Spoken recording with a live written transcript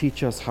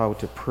teach us how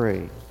to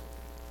pray.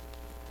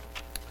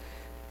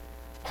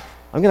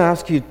 I'm going to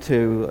ask you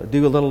to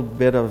do a little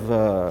bit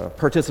of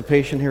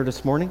participation here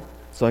this morning.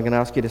 So I'm going to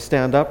ask you to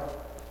stand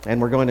up,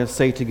 and we're going to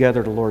say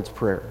together the Lord's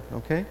Prayer,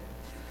 okay?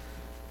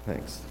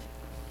 Thanks.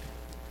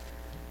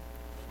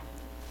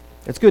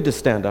 It's good to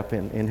stand up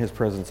in His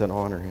presence and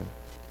honor Him.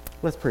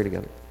 Let's pray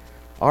together.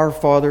 Our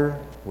Father,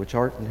 which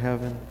art in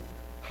heaven,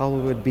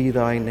 hallowed be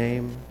thy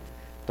name.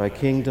 Thy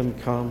kingdom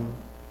come,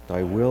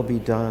 thy will be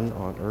done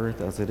on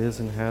earth as it is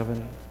in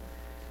heaven.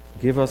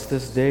 Give us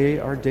this day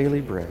our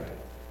daily bread,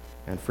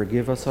 and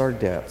forgive us our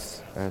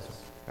debts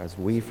as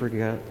we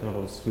forget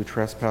those who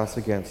trespass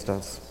against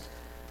us.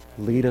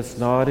 Lead us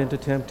not into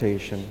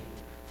temptation,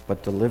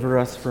 but deliver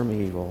us from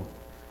evil.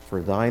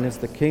 For thine is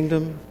the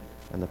kingdom,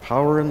 and the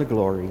power and the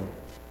glory,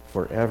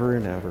 forever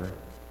and ever.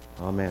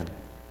 Amen.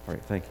 All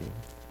right, thank you. You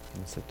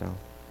can sit down.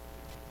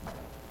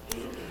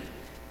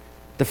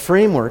 The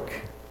framework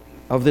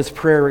of this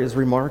prayer is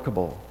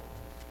remarkable,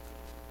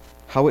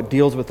 how it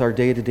deals with our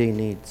day-to-day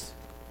needs.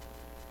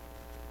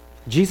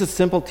 Jesus'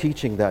 simple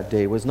teaching that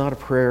day was not a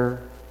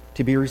prayer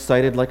to be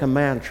recited like a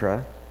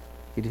mantra.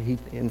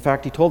 In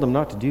fact, he told them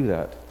not to do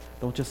that.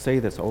 Don't just say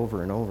this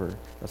over and over.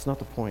 That's not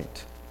the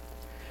point.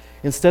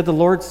 Instead, the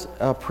Lord's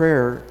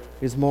Prayer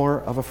is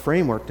more of a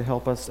framework to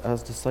help us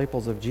as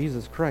disciples of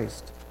Jesus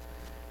Christ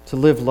to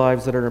live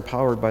lives that are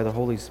empowered by the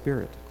Holy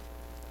Spirit.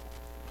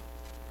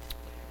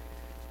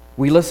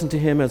 We listen to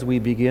Him as we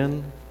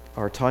begin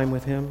our time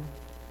with Him.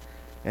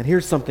 And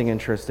here's something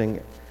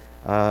interesting.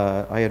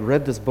 I had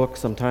read this book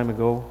some time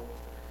ago.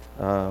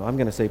 I'm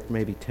going to say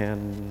maybe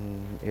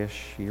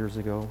 10-ish years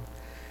ago.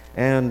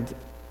 And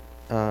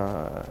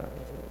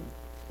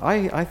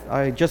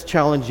I just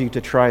challenge you to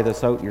try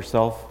this out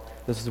yourself.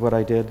 This is what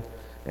I did,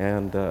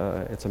 and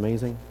it's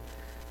amazing.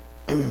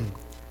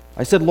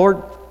 I said,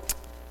 Lord,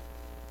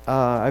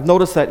 I've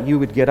noticed that you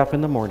would get up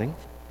in the morning,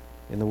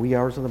 in the wee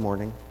hours of the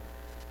morning.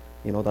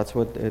 You know, that's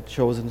what it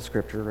shows in the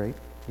Scripture, right?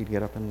 He'd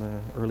get up in the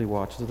early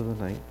watches of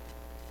the night.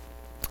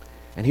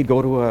 And he'd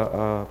go to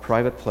a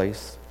private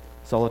place,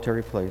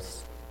 solitary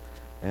place,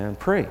 and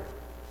pray,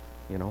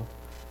 you know.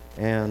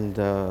 And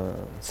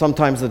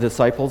sometimes the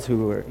disciples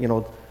who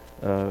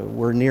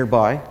were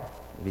nearby,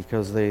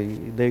 because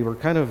they were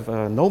kind of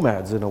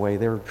nomads in a way.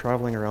 They were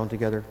traveling around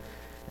together,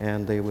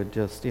 and they would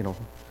just, it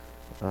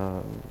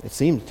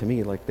seemed to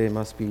me like they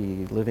must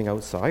be living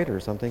outside or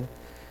something.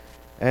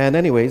 And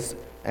anyways,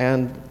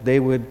 and they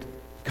would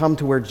come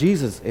to where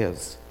Jesus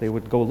is. They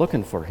would go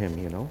looking for Him,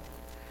 you know.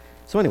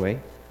 So anyway,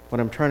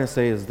 what I'm trying to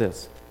say is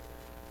this.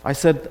 I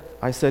said,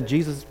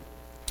 Jesus,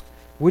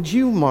 would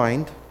you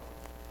mind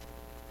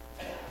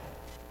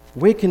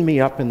waking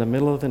me up in the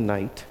middle of the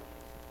night,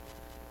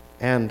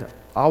 and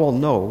I will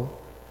know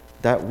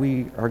that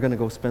we are going to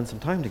go spend some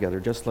time together,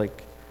 just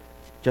like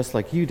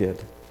you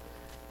did.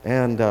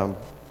 And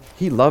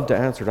He loved to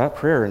answer that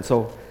prayer. And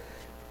so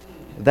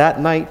that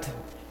night,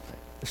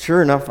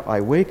 sure enough,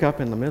 I wake up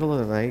in the middle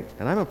of the night,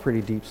 and I'm a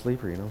pretty deep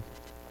sleeper, you know.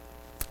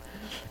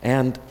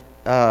 And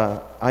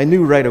I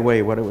knew right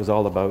away what it was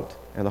all about,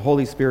 and the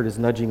Holy Spirit is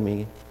nudging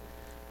me.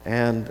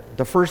 And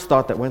the first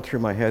thought that went through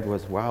my head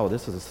was, wow,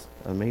 this is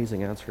an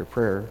amazing answer to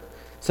prayer.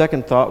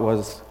 Second thought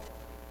was,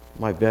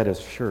 my bed is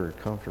sure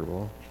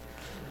comfortable.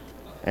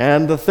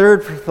 And the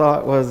third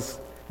thought was,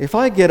 if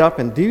I get up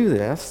and do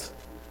this,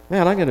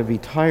 man, I'm going to be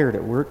tired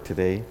at work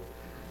today.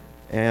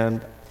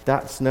 And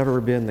that's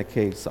never been the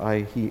case.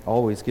 He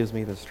always gives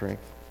me the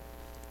strength.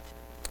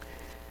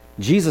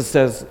 Jesus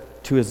says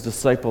to His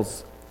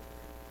disciples,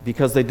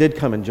 because they did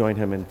come and join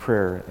Him in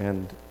prayer,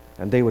 and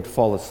they would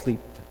fall asleep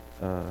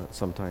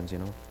sometimes, you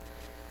know.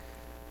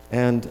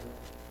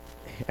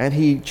 And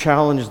He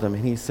challenged them,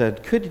 and He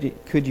said,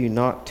 could you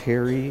not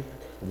tarry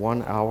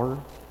 1 hour?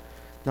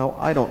 Now,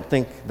 I don't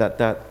think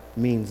that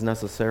means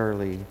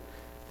necessarily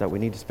that we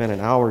need to spend an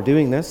hour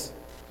doing this,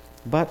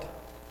 but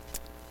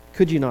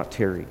could you not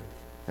tarry?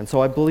 And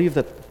so I believe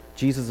that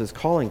Jesus is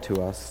calling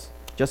to us,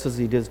 just as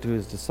He did to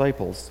His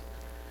disciples,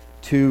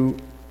 to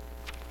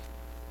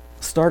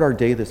start our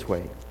day this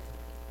way.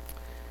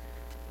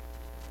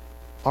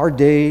 Our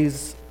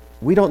days,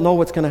 we don't know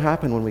what's going to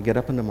happen when we get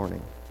up in the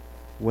morning.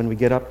 When we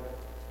get up,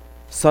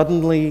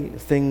 suddenly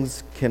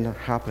things can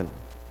happen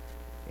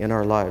in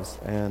our lives.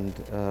 And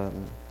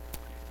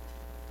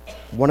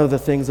one of the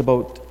things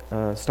about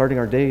starting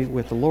our day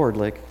with the Lord,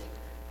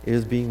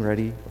 is being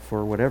ready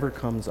for whatever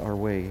comes our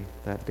way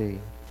that day.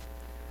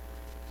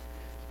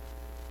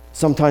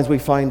 Sometimes we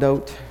find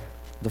out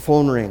the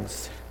phone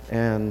rings,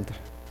 and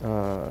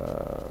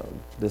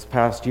this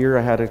past year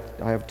I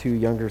have 2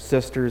 younger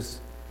sisters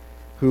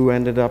who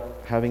ended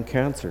up having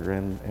cancer,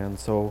 and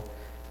so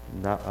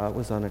that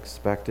was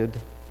unexpected.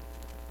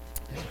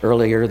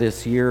 Earlier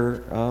this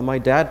year, my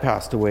dad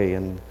passed away,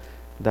 and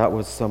that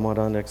was somewhat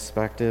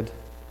unexpected.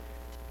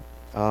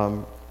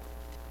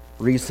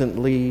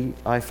 Recently,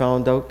 I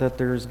found out that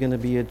there's going to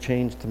be a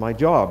change to my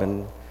job,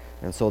 and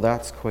so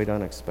that's quite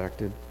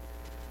unexpected.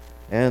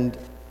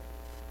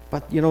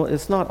 But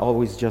it's not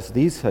always just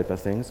these type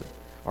of things.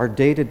 Our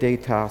day-to-day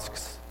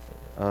tasks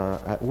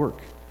at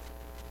work,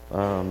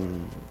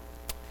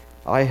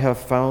 I have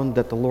found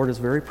that the Lord is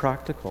very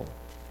practical.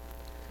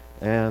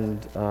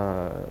 And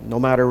no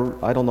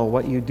matter, I don't know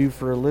what you do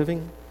for a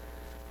living,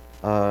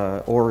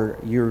 or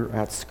you're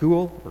at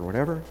school or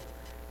whatever,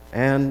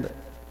 and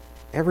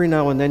every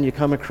now and then you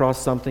come across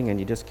something and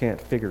you just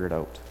can't figure it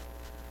out.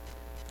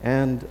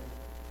 And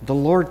the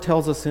Lord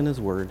tells us in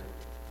His Word,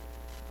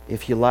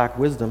 if you lack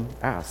wisdom,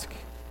 ask.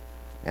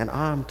 And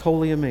I'm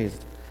totally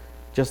amazed.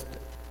 Just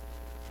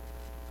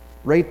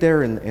right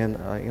there and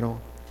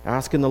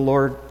asking the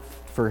Lord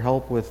for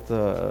help with,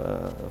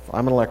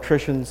 I'm an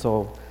electrician,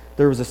 so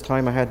there was this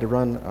time I had to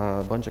run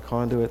a bunch of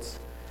conduits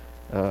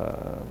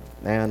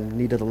and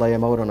needed to lay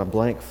them out on a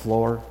blank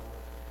floor.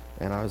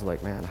 And I was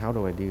like, man, how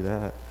do I do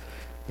that?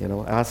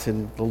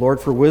 Asking the Lord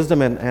for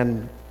wisdom,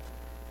 and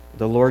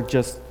the Lord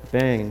just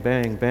bang,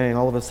 bang, bang.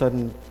 All of a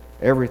sudden,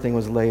 everything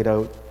was laid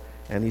out,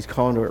 and these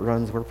conduit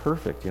runs were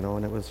perfect,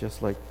 and it was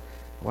just like,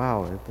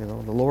 wow,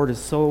 the Lord is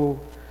so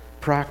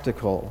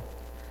practical.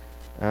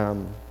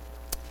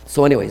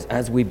 So anyways,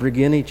 as we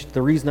begin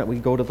the reason that we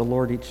go to the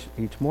Lord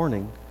each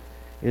morning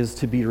is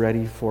to be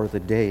ready for the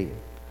day,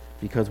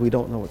 because we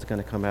don't know what's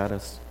going to come at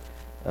us,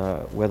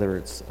 whether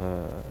it's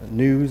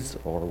news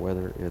or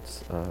whether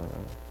it's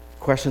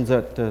questions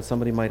that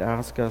somebody might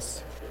ask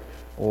us,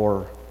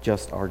 or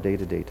just our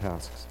day-to-day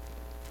tasks.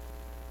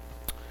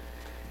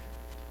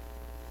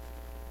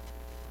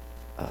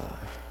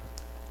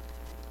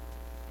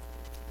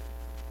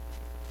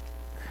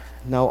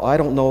 Now, I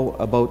don't know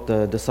about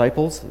the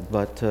disciples,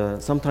 but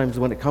sometimes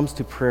when it comes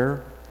to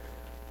prayer,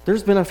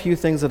 there's been a few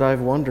things that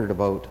I've wondered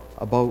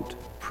about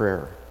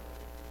prayer,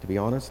 to be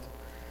honest.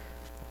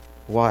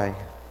 Why?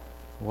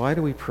 Why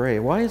do we pray?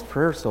 Why is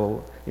prayer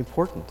so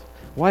important?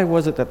 Why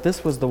was it that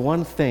this was the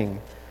one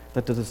thing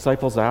that the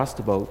disciples asked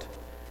about,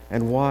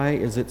 and why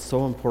is it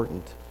so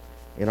important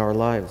in our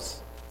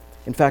lives?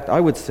 In fact, I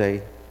would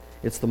say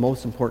it's the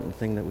most important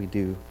thing that we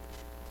do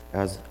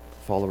as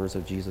followers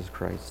of Jesus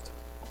Christ.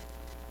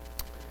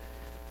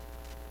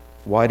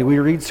 Why do we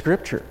read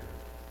Scripture?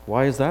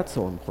 Why is that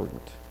so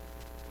important?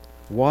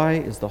 Why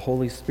is the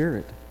Holy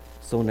Spirit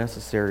so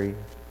necessary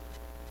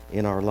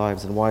in our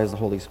lives? And why is the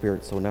Holy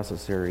Spirit so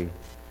necessary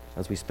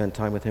as we spend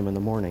time with Him in the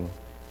morning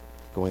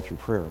going through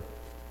prayer?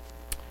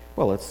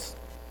 Well, let's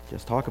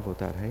just talk about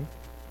that, hey?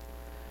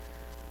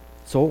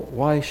 So,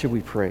 why should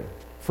we pray?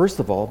 First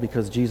of all,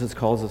 because Jesus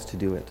calls us to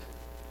do it.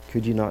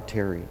 Could you not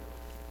tarry?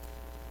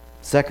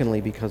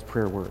 Secondly, because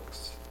prayer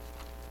works.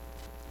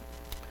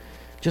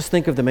 Just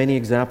think of the many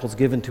examples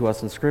given to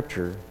us in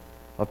Scripture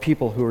of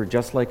people who are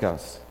just like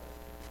us,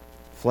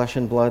 flesh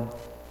and blood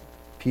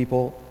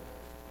people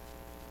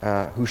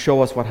who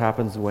show us what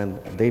happens when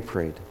they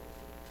prayed.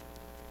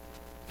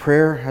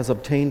 Prayer has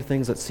obtained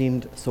things that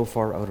seemed so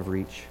far out of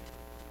reach.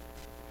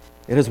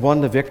 It has won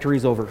the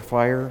victories over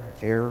fire,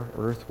 air,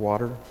 earth,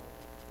 water.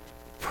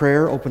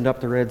 Prayer opened up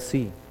the Red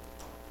Sea.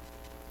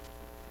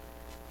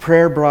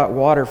 Prayer brought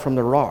water from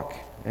the rock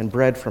and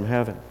bread from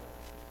heaven.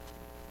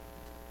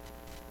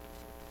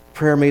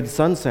 Prayer made the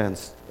sun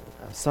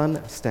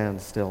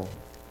stand still.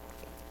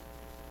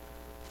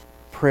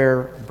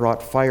 Prayer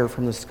brought fire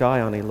from the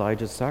sky on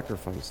Elijah's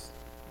sacrifice.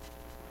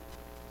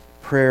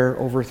 Prayer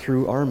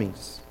overthrew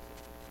armies.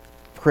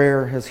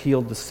 Prayer has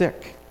healed the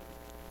sick.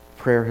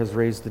 Prayer has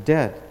raised the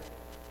dead.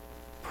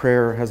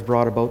 Prayer has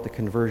brought about the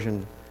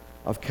conversion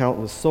of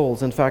countless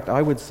souls. In fact,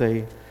 I would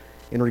say,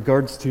 in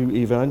regards to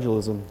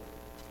evangelism,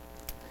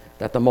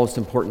 that the most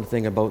important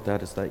thing about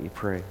that is that you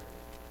pray.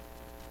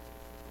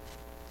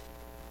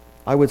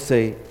 I would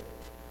say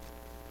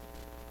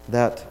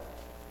that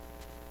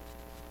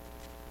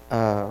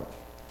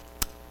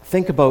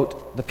think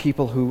about the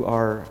people who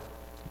are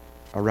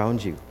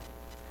around you.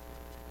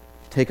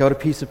 Take out a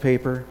piece of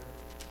paper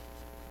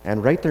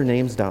and write their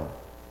names down.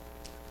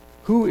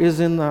 Who is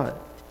in the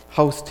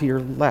house to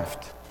your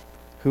left?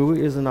 Who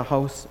is in the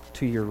house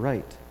to your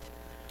right?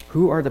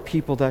 Who are the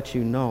people that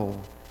you know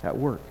at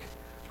work?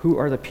 Who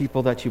are the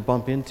people that you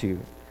bump into?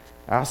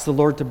 Ask the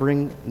Lord to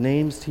bring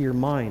names to your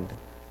mind.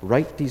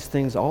 Write these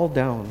things all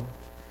down.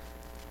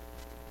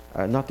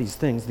 Not these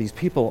things, these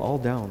people all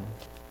down.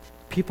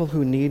 People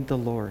who need the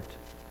Lord.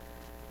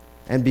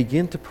 And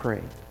begin to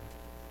pray.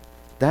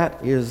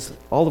 That is,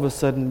 all of a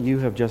sudden, you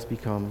have just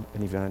become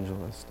an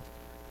evangelist.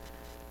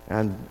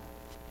 And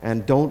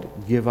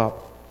don't give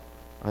up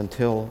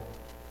until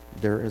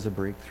there is a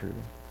breakthrough.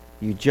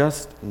 You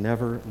just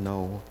never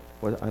know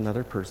what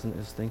another person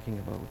is thinking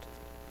about.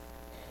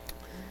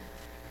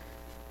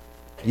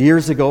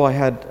 Years ago, I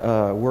had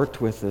worked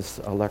with this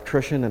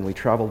electrician, and we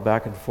traveled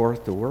back and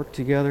forth to work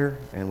together,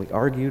 and we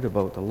argued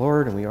about the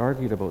Lord, and we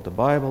argued about the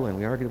Bible, and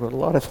we argued about a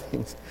lot of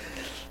things.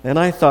 And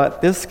I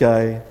thought, this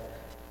guy,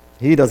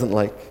 he doesn't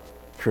like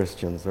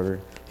Christians,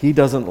 or he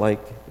doesn't like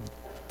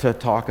to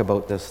talk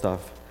about this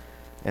stuff.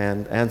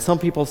 And some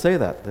people say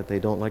that they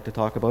don't like to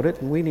talk about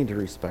it, and we need to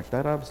respect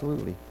that,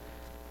 absolutely.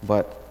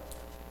 But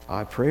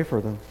I pray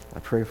for them. I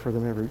pray for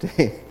them every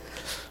day.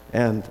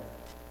 And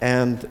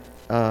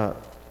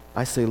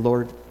I say,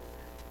 Lord,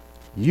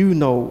 you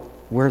know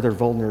where their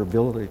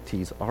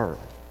vulnerabilities are.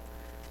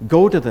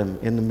 Go to them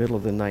in the middle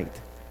of the night.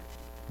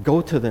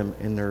 Go to them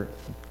in their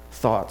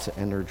thoughts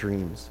and their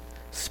dreams.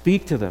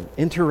 Speak to them.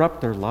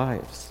 Interrupt their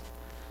lives.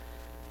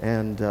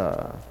 And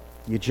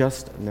you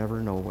just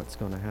never know what's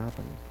going to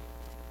happen.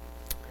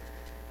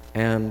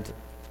 And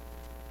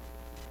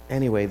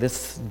anyway,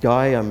 this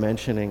guy I'm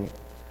mentioning,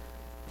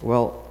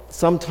 well,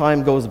 some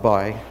time goes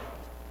by,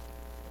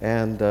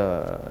 and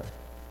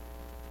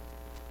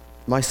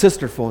my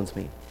sister phones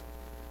me,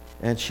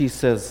 and she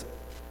says,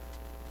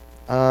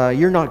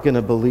 you're not going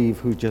to believe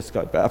who just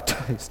got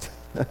baptized.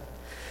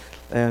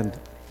 and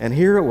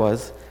here it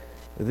was.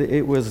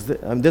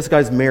 This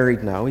guy's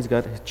married now. He's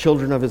got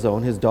children of his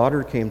own. His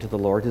daughter came to the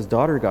Lord. His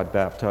daughter got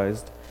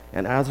baptized,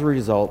 and as a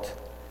result,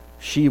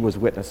 she was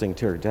witnessing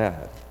to her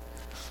dad.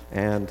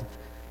 And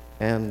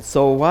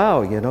so,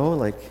 wow,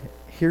 like,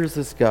 here's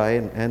this guy,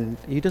 and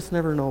you just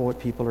never know what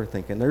people are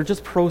thinking. They're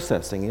just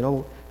processing.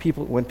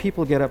 When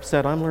people get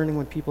upset, I'm learning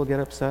when people get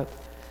upset,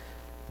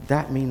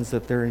 that means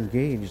that they're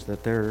engaged,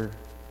 that they're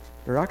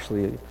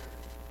actually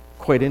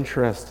quite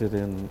interested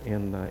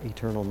in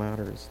eternal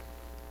matters.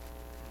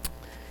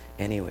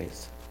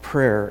 Anyways,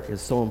 prayer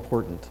is so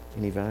important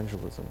in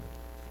evangelism.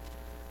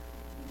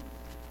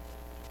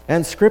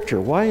 And Scripture.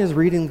 Why is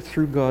reading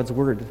through God's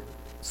Word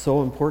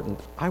so important?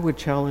 I would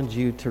challenge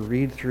you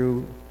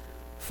to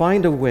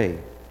find a way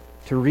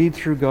to read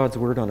through God's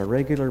Word on a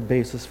regular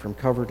basis from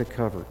cover to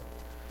cover.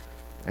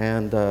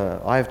 And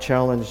I've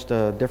challenged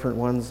different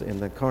ones in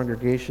the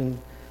congregation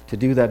to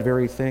do that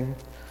very thing.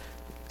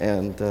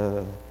 And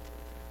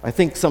I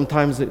think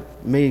sometimes it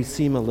may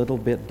seem a little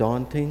bit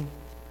daunting.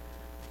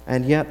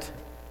 And yet,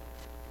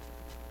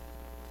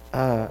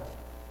 the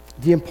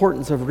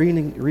importance of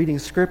reading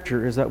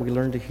Scripture is that we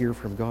learn to hear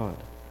from God.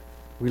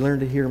 We learn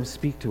to hear Him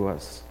speak to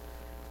us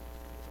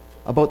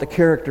about the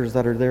characters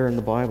that are there in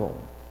the Bible,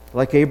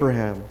 like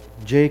Abraham,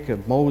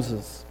 Jacob,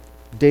 Moses,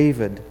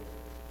 David,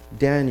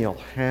 Daniel,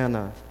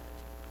 Hannah,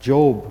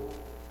 Job,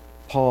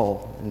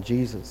 Paul, and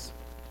Jesus.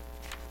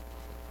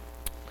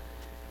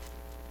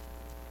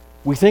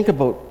 We think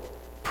about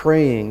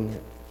praying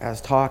as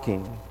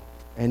talking,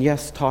 and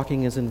yes,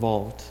 talking is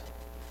involved.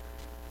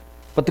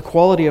 But the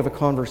quality of a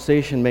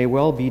conversation may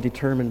well be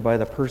determined by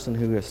the person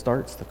who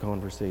starts the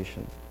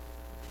conversation.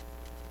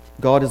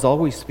 God is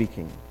always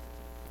speaking.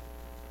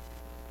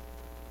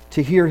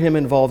 To hear Him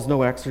involves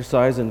no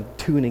exercise in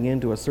tuning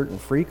into a certain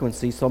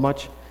frequency so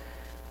much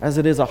as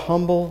it is a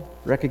humble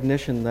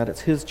recognition that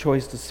it's His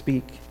choice to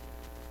speak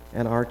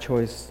and our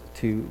choice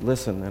to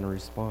listen and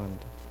respond.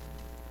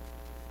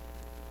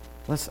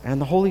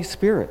 And the Holy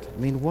Spirit.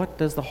 What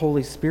does the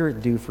Holy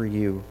Spirit do for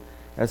you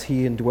as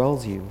He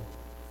indwells you?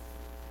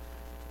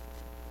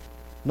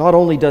 Not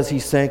only does He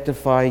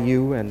sanctify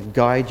you and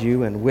guide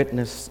you and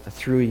witness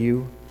through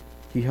you,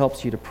 He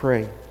helps you to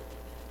pray.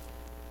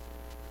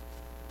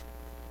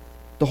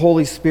 The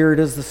Holy Spirit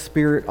is the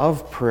Spirit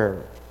of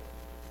prayer.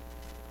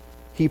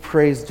 He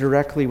prays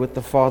directly with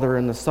the Father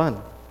and the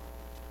Son.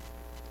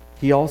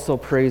 He also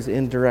prays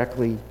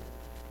indirectly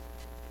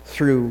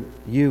through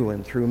you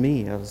and through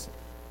me as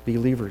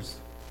believers.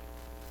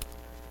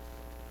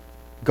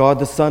 God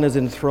the Son is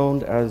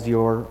enthroned as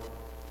your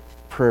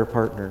prayer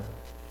partner.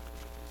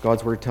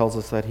 God's Word tells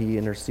us that He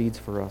intercedes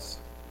for us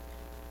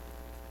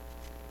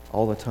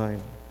all the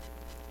time.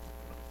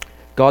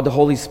 God the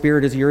Holy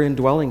Spirit is your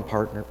indwelling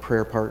partner,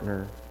 prayer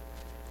partner.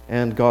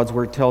 And God's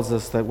Word tells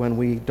us that when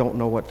we don't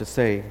know what to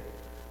say,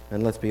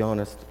 and let's be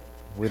honest,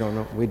 we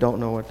don't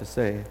know what to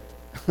say,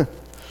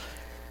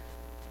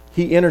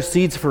 He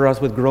intercedes for us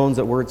with groans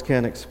that words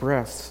can't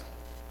express.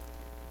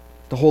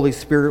 The Holy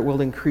Spirit will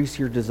increase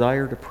your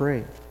desire to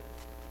pray.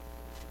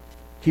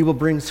 He will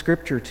bring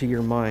Scripture to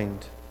your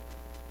mind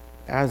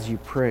as you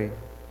pray.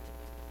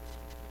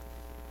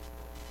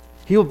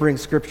 He'll bring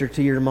Scripture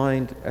to your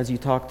mind as you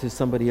talk to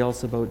somebody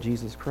else about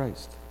Jesus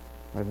Christ.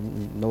 I've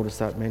noticed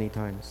that many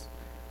times.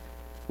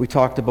 We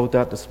talked about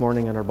that this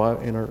morning in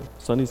our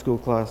Sunday school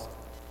class.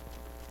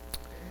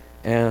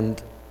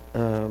 And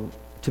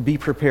to be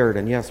prepared,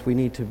 and yes, we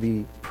need to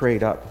be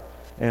prayed up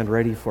and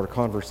ready for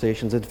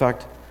conversations. In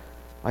fact,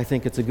 I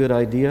think it's a good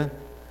idea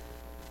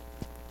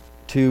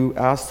to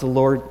ask the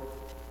Lord,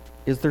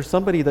 is there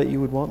somebody that you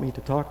would want me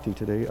to talk to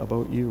today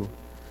about you?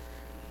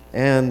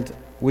 And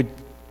would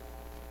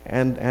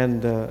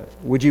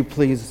you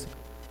please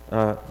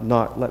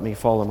not let me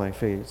fall on my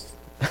face?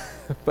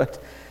 But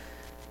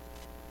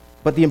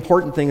the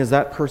important thing is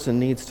that person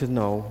needs to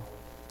know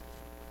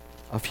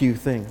a few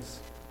things.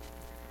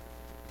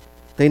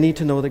 They need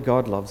to know that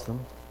God loves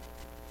them.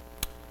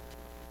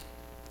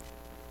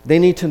 They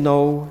need to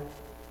know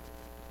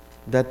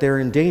that they're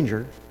in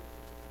danger.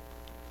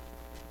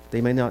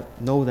 They may not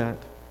know that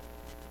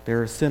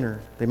they're a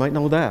sinner. They might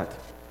know that.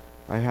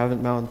 I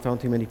haven't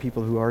found too many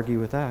people who argue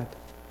with that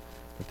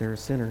they're a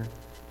sinner.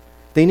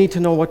 They need to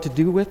know what to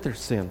do with their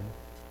sin,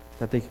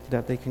 that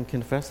they can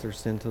confess their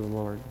sin to the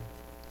Lord.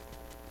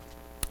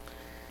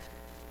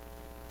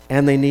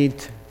 And they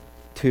need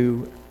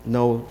to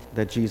know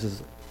that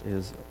Jesus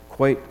is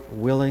quite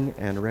willing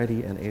and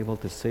ready and able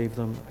to save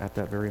them at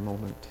that very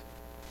moment.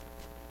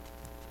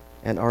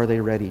 And are they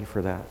ready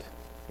for that?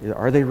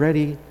 Are they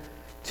ready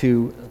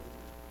to,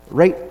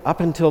 right up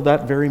until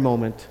that very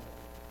moment,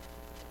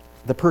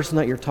 the person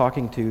that you're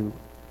talking to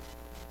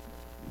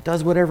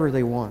does whatever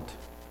they want,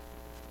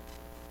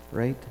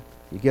 right?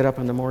 You get up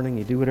in the morning,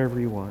 you do whatever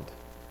you want.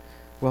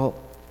 Well,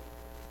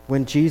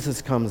 when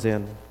Jesus comes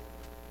in,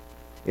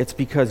 it's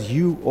because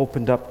you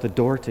opened up the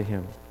door to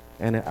him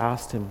and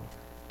asked him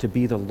to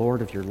be the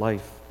Lord of your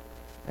life,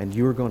 and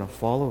you're going to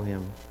follow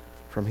him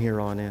from here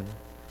on in.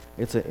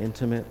 It's an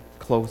intimate,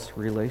 close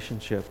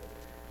relationship,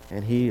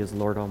 and he is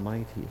Lord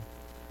Almighty.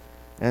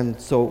 And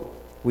so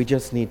we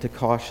just need to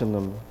caution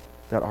them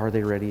that are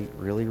they ready,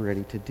 really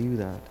ready to do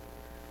that?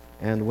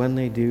 And when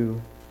they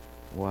do,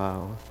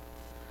 wow,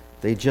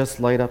 they just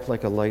light up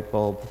like a light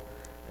bulb,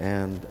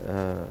 and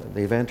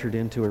they've entered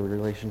into a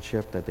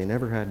relationship that they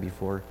never had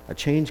before. A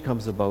change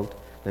comes about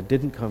that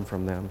didn't come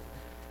from them,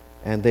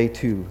 and they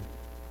too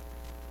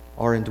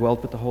are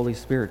indwelt with the Holy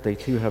Spirit. They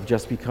too have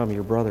just become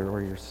your brother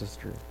or your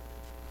sister.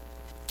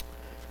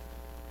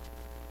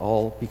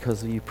 All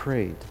because you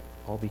prayed,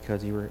 all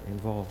because you were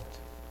involved.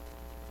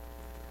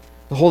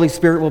 The Holy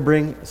Spirit will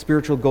bring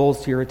spiritual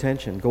goals to your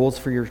attention, goals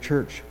for your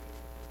church,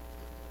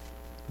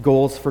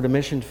 goals for the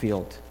mission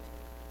field,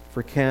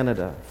 for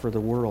Canada, for the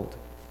world.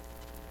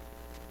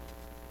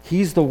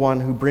 He's the one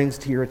who brings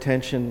to your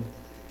attention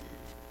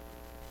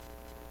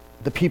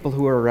the people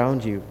who are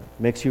around you,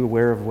 makes you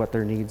aware of what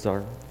their needs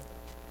are.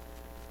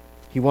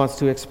 He wants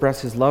to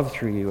express his love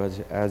through you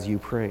as you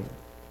pray.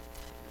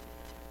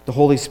 The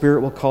Holy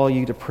Spirit will call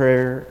you to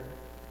prayer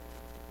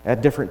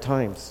at different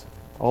times.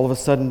 All of a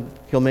sudden,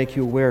 he'll make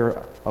you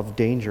aware of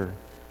danger,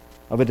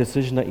 of a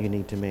decision that you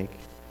need to make,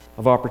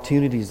 of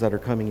opportunities that are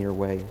coming your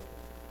way.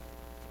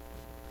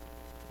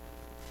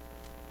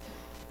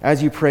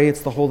 As you pray,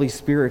 it's the Holy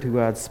Spirit who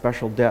adds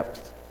special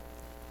depth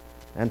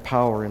and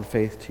power and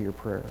faith to your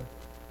prayer.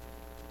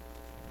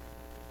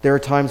 There are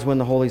times when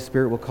the Holy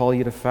Spirit will call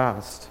you to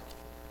fast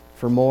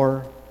for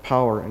more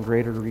power and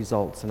greater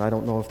results. And I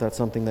don't know if that's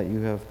something that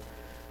you have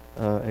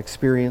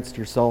experienced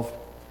yourself,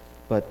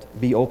 but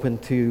be open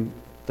to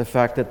the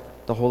fact that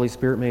the Holy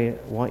Spirit may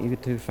want you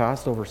to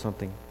fast over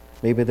something.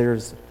 Maybe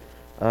there's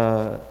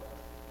a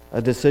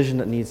decision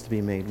that needs to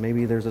be made.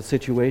 Maybe there's a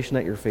situation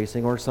that you're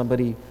facing, or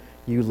somebody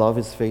you love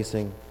is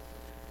facing,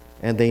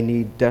 and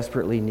they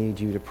desperately need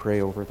you to pray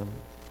over them.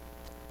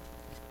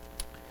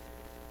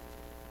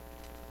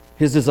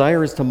 His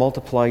desire is to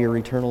multiply your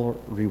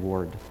eternal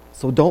reward.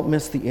 So don't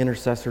miss the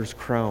intercessor's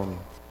crown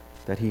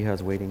that he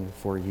has waiting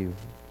for you.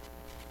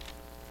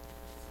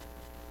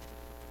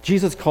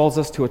 Jesus calls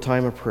us to a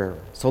time of prayer.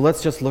 So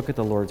let's just look at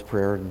the Lord's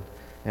Prayer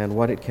and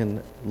what it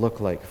can look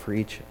like for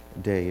each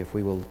day if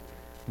we will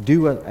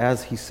do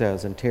as he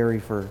says and tarry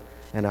for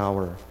an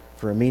hour,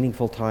 for a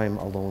meaningful time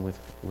alone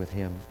with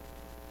him.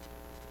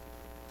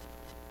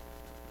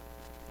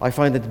 I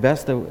find it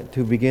best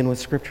to begin with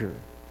Scripture.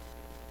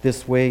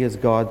 This way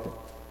God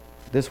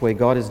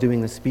is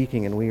doing the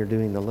speaking and we are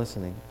doing the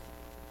listening.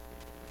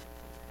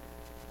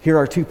 Here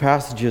are two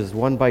passages,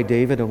 one by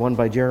David and one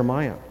by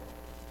Jeremiah,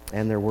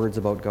 and their words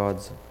about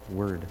God's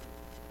word.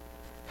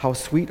 How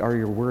sweet are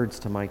your words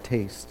to my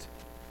taste,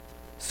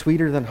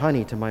 sweeter than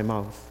honey to my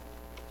mouth.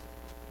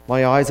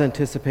 My eyes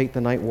anticipate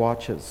the night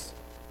watches,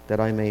 that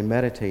I may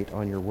meditate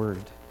on your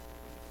word.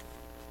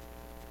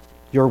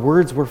 Your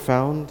words were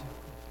found,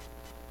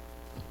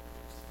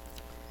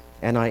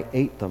 and I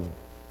ate them,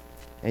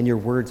 and your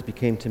words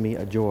became to me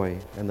a joy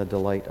and the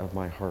delight of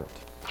my heart.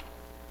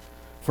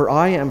 For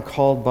I am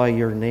called by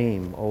your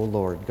name, O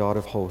Lord, God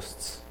of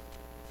hosts.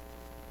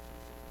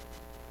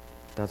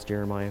 That's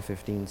Jeremiah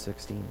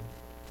 15:16.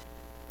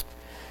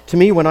 To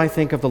me, when I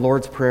think of the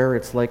Lord's Prayer,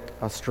 it's like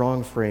a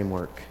strong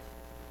framework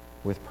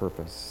with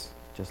purpose,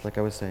 just like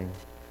I was saying.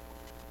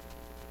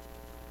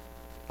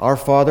 Our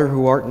Father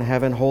who art in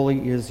heaven,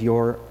 holy is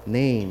your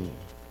name.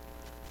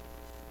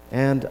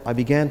 And I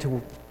began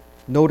to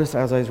notice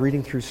as I was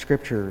reading through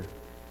Scripture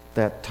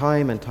that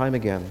time and time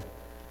again,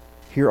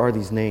 here are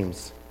these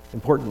names,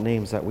 important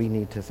names that we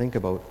need to think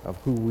about of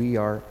who we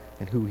are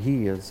and who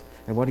he is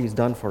and what he's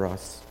done for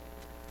us.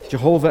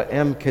 Jehovah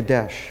Em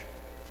Kadesh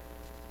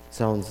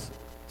sounds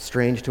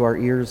strange to our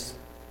ears,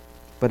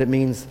 but it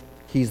means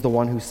he's the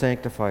one who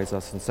sanctifies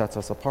us and sets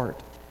us apart.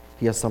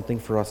 He has something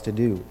for us to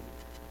do,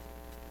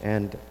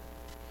 and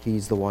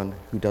he's the one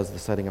who does the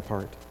setting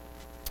apart.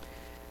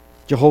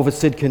 Jehovah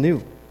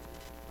Sidkenu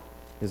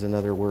is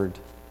another word.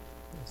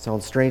 It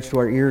sounds strange to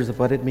our ears,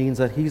 but it means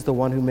that he's the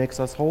one who makes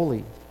us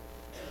holy.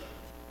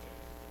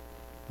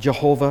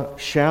 Jehovah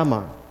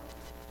Shammah.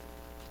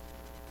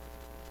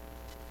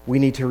 We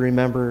need to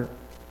remember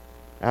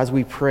as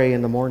we pray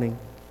in the morning,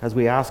 as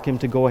we ask him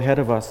to go ahead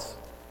of us,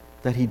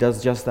 that he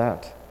does just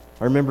that.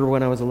 I remember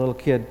when I was a little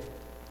kid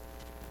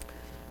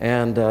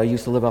and I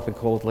used to live up in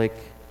Cold Lake,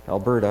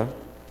 Alberta,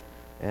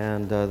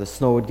 and the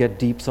snow would get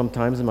deep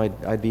sometimes, and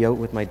I'd be out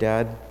with my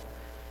dad,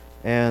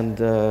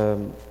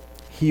 and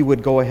he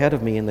would go ahead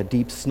of me in the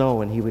deep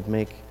snow, and he would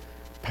make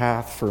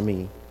path for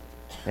me,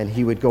 and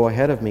he would go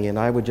ahead of me, and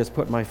I would just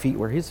put my feet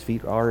where his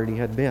feet already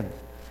had been.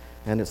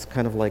 And it's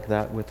kind of like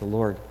that with the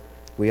Lord.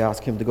 We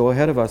ask him to go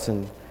ahead of us,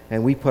 and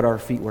we put our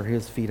feet where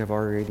his feet have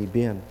already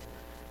been.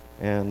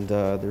 And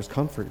there's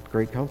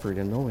great comfort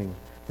in knowing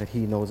that he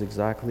knows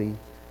exactly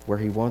where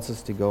he wants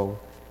us to go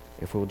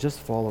if we'll just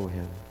follow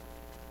him.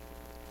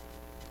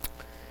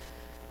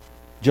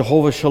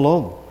 Jehovah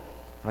Shalom.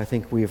 I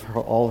think we've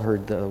all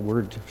heard the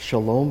word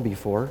shalom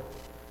before.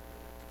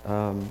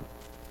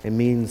 It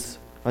means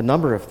a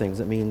number of things.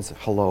 It means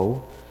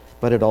hello,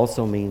 but it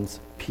also means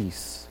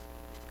peace.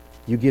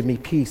 You give me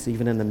peace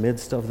even in the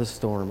midst of the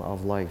storm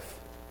of life.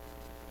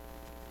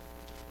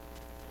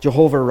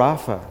 Jehovah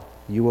Rapha,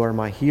 you are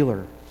my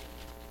healer.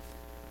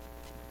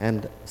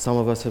 And some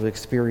of us have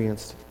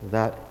experienced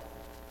that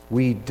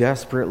we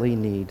desperately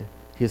need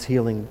his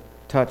healing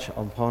touch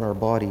upon our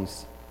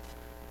bodies.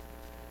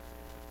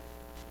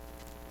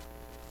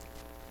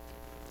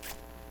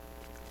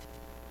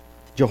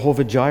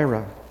 Jehovah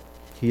Jireh,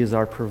 he is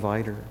our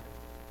provider.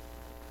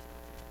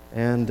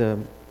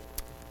 And,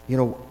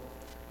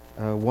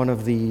 one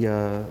of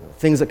the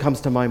things that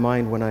comes to my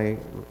mind when I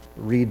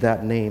read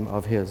that name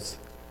of his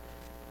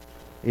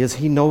is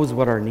he knows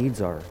what our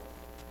needs are.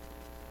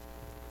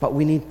 But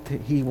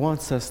he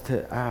wants us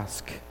to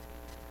ask.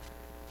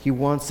 He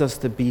wants us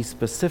to be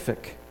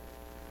specific.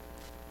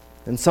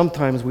 And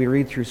sometimes we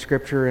read through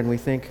Scripture and we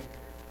think,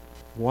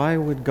 why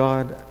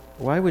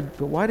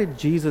did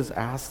Jesus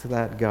ask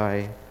that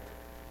guy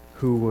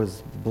who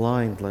was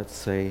blind, let's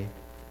say,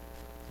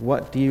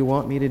 what do you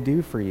want me to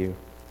do for you?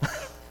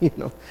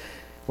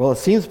 Well, it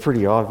seems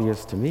pretty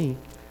obvious to me.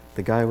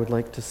 The guy would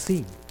like to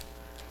see.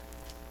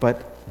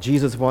 But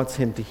Jesus wants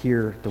him to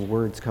hear the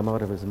words come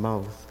out of his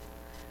mouth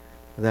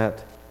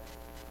that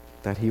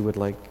he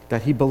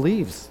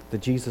believes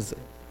that Jesus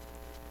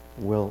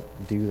will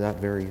do that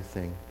very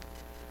thing.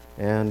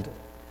 And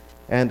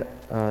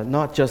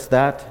not just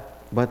that,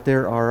 but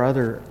there are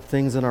other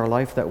things in our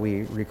life that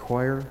we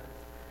require.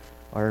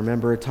 I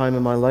remember a time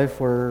in my life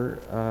where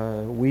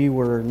we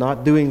were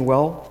not doing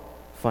well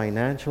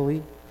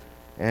financially,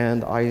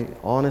 and I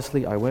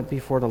went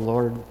before the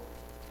Lord,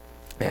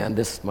 and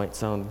this might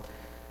sound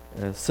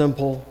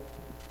simple,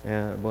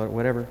 but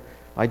whatever.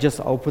 I just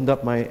opened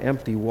up my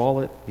empty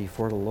wallet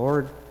before the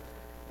Lord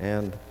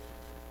and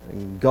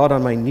got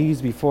on my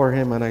knees before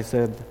him, and I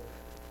said,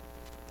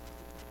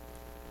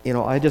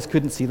 I just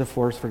couldn't see the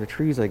forest for the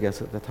trees, I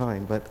guess, at the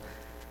time, but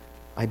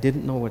I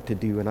didn't know what to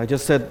do. And I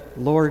just said,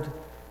 Lord,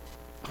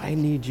 I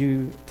need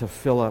you to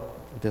fill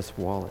up this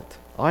wallet.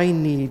 I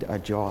need a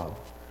job.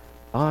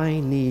 I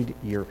need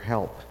your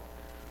help.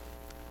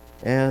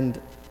 And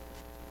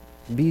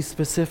be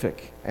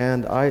specific.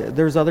 And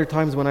there's other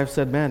times when I've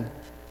said, man,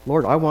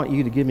 Lord, I want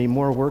you to give me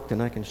more work than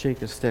I can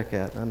shake a stick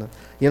at. And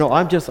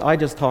I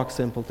just talk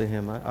simple to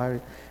him.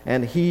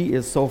 And he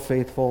is so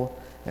faithful.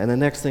 And the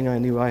next thing I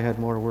knew, I had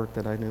more work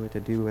that I knew what to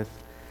do with.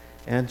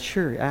 And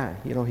sure,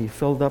 he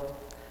filled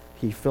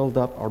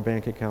up our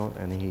bank account,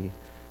 and he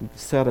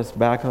set us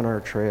back on our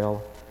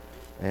trail,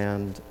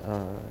 and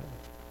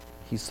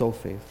he's so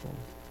faithful.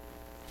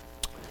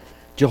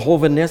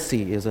 Jehovah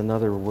Nissi is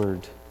another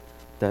word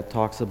that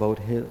talks about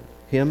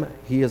him.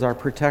 He is our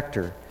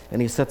protector,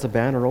 and he sets a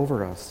banner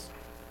over us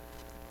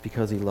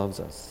because he loves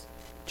us.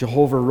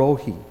 Jehovah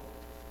Rohi,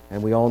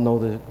 and we all know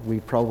that we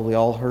probably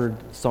all heard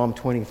Psalm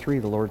 23,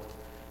 the Lord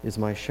is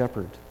my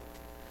shepherd.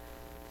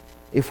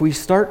 If we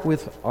start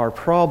with our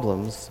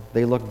problems,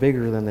 they look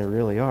bigger than they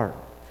really are.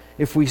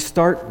 If we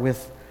start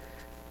with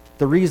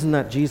the reason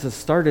that Jesus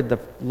started the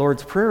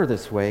Lord's Prayer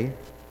this way,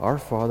 our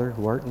Father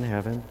who art in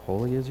heaven,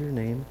 holy is your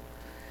name,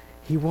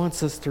 he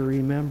wants us to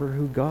remember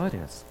who God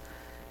is.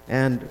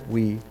 And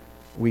we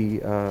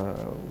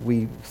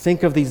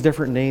think of these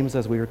different names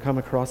as we come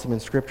across them in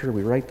Scripture,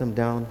 we write them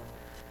down,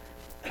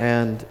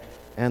 and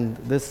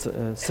this,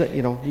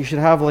 you should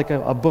have like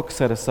a book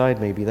set aside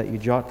maybe that you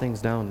jot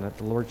things down that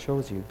the Lord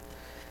shows you.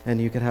 And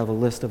you can have a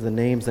list of the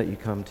names that you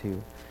come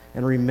to.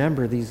 And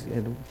remember these,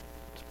 and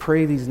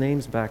pray these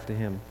names back to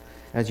him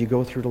as you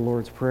go through the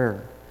Lord's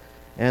Prayer.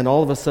 And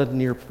all of a sudden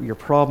your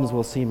problems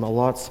will seem a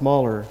lot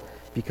smaller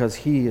because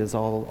he is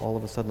all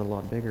of a sudden a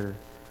lot bigger.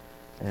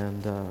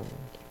 And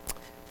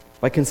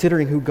by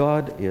considering who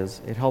God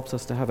is, it helps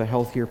us to have a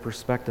healthier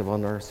perspective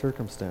on our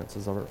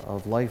circumstances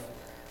of life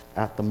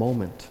at the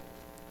moment.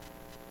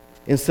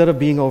 Instead of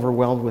being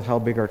overwhelmed with how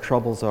big our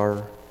troubles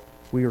are,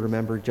 we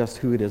remember just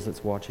who it is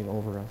that's watching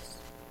over us.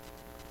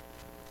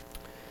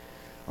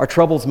 Our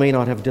troubles may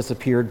not have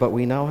disappeared, but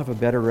we now have a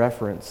better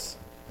reference,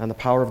 and the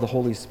power of the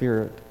Holy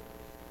Spirit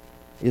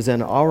is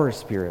in our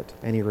spirit,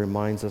 and he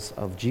reminds us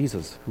of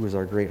Jesus, who is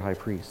our great high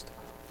priest.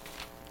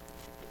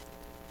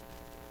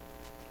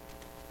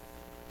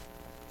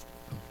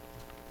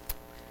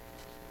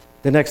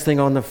 The next thing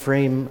on the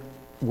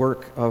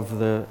framework of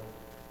the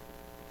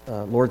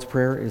Lord's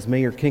Prayer is,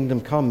 may your kingdom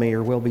come, may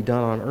your will be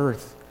done on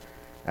earth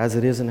as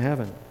it is in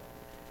heaven.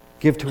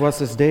 Give to us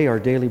this day our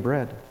daily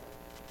bread.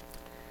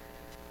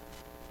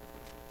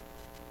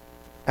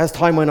 As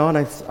time went on,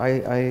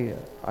 I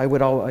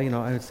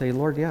would say,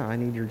 Lord, yeah, I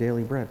need your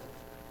daily bread.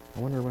 I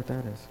wonder what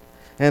that is.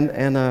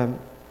 And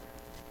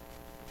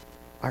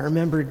I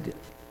remembered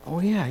oh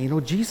yeah,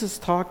 Jesus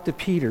talked to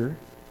Peter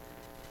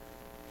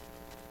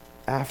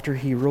after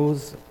he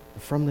rose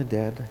from the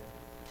dead.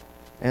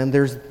 And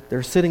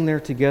they're sitting there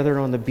together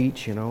on the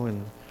beach,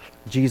 and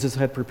Jesus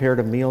had prepared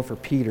a meal for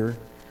Peter.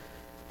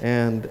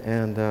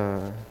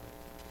 And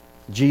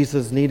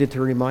Jesus needed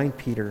to remind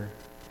Peter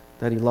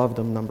that he loved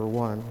him, number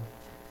one.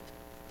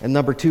 And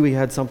number two, he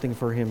had something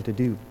for him to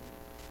do.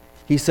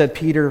 He said,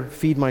 Peter,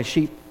 feed my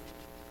sheep.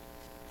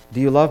 Do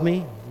you love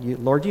me?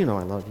 Lord, you know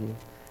I love you.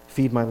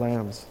 Feed my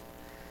lambs.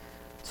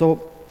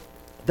 So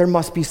there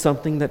must be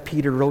something that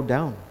Peter wrote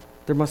down.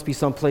 There must be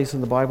some place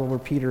in the Bible where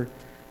Peter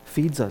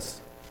feeds us.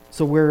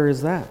 So where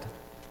is that?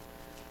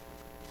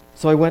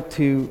 So I went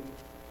to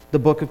the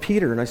book of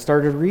Peter and I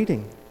started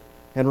reading.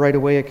 And right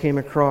away I came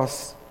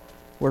across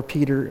where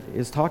Peter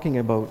is talking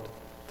about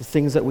the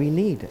things that we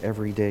need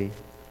every day.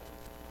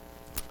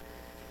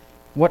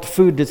 What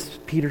food does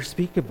Peter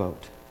speak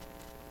about?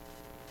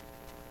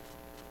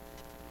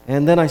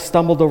 And then I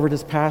stumbled over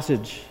this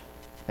passage,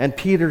 and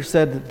Peter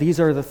said that these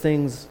are the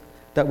things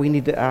that we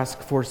need to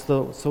ask for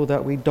so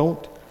that we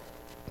don't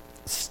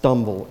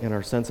stumble in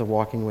our sense of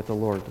walking with the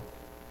Lord.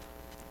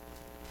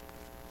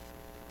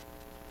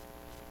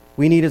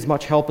 We need as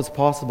much help as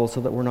possible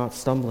so that we're not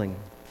stumbling,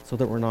 so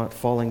that we're not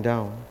falling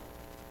down.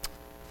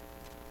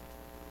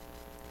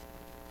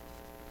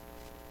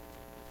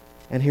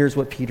 And here's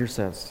what Peter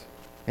says.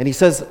 And he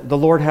says, the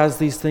Lord has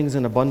these things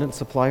in abundant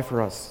supply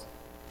for us.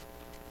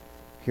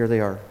 Here they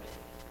are.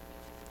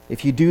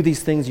 If you do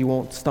these things, you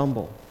won't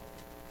stumble.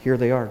 Here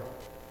they are.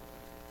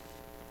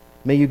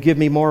 May you give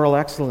me moral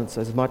excellence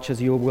as much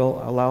as you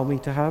will allow me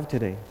to have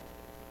today.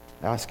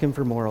 Ask him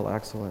for moral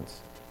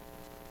excellence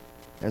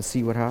and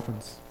see what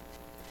happens.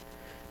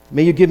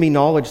 May you give me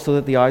knowledge so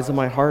that the eyes of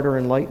my heart are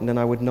enlightened and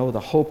I would know the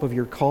hope of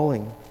your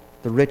calling,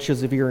 the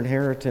riches of your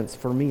inheritance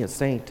for me, a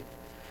saint,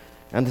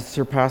 and the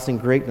surpassing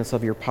greatness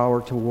of your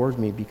power toward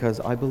me, because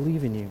I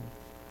believe in you.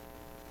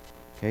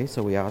 Okay,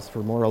 so we ask for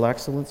moral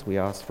excellence, we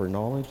ask for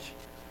knowledge.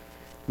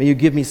 May you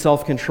give me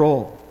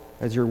self-control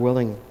as you're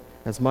willing,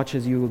 as much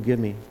as you will give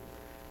me.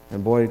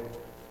 And boy,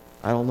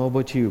 I don't know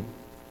about you,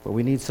 but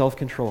we need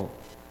self-control.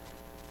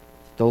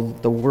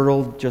 The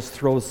world just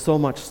throws so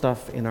much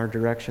stuff in our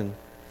direction,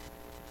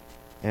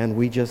 and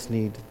we just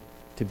need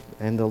to,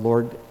 and the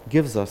Lord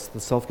gives us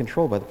the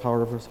self-control by the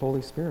power of His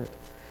Holy Spirit.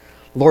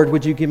 Lord,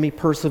 would you give me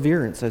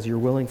perseverance as you're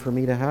willing for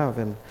me to have?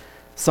 And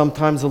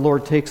sometimes the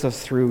Lord takes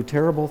us through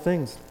terrible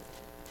things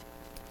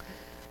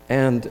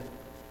and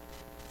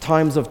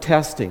times of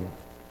testing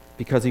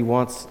because He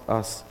wants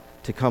us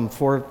to come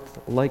forth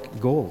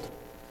like gold.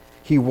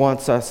 He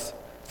wants us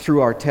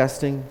through our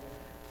testing.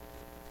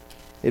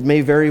 It may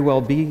very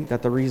well be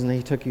that the reason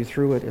He took you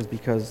through it is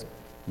because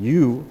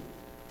you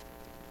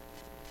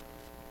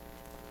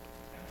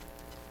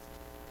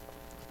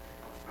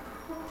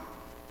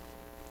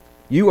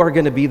are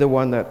going to be the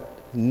one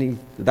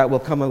that will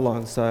come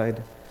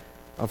alongside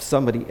of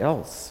somebody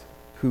else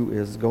who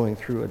is going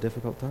through a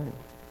difficult time.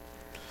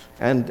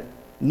 And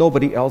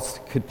nobody else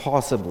could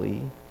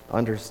possibly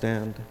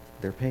understand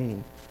their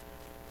pain.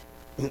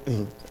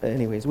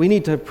 Anyways, we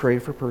need to pray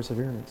for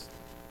perseverance.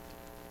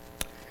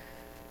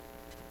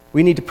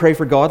 We need to pray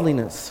for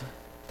godliness,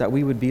 that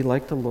we would be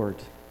like the Lord.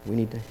 We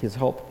need His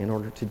help in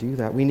order to do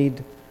that. We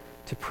need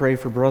to pray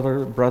for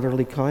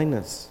brotherly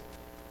kindness.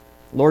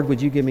 Lord,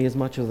 would you give me as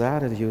much of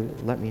that as you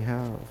let me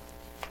have?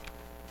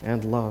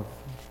 And love.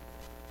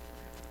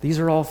 These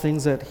are all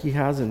things that He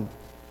has in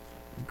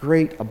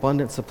great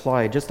abundant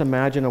supply. Just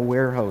imagine a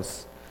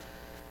warehouse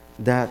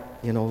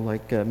that,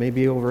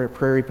 maybe over at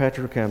Prairie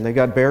Petrochem, they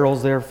got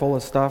barrels there full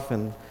of stuff,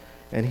 and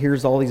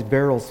here's all these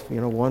barrels,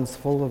 one's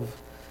full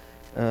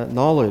of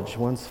knowledge,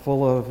 one's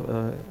full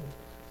of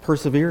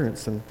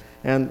perseverance,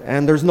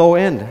 and there's no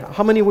end.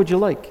 How many would you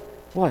like?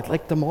 Well, I'd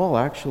like them all,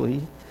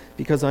 actually,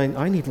 because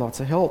I need lots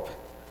of help.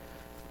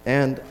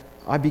 And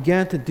I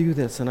began to do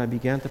this, and I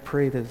began to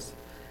pray this,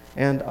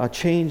 and a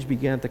change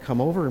began to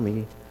come over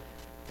me,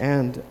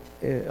 and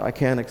I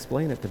can't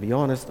explain it, to be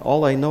honest.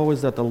 All I know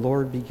is that the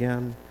Lord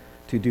began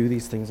to do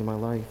these things in my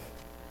life,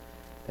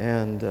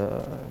 and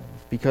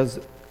because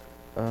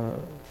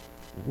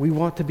we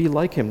want to be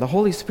like Him. The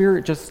Holy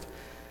Spirit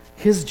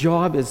His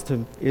job is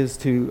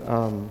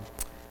to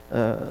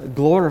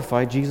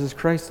glorify Jesus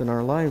Christ in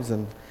our lives,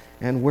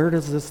 and where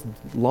does this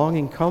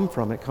longing come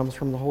from? It comes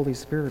from the Holy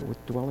Spirit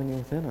dwelling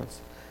within us.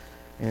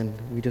 And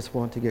we just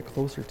want to get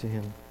closer to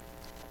Him.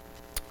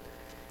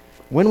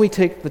 When we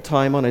take the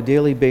time on a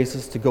daily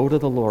basis to go to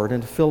the Lord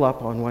and fill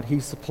up on what He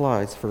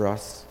supplies for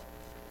us,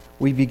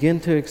 we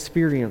begin to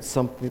experience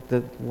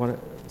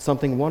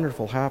something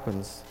wonderful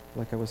happens,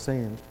 like I was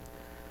saying.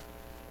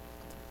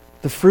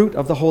 The fruit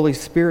of the Holy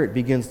Spirit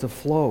begins to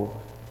flow.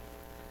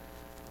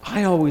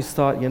 I always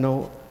thought,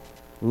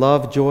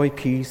 love, joy,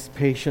 peace,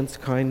 patience,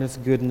 kindness,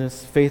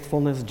 goodness,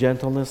 faithfulness,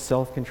 gentleness,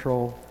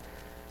 self-control.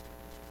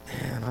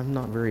 Man, I'm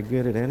not very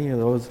good at any of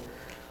those.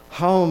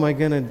 How am I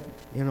going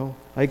to,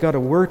 I got to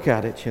work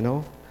at it,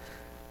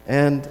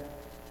 And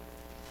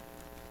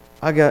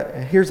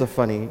here's a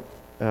funny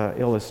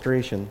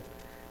illustration.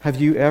 Have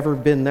you ever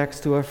been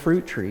next to a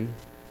fruit tree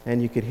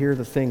and you could hear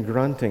the thing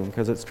grunting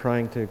because it's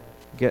trying to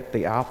get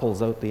the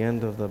apples out the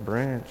end of the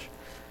branch.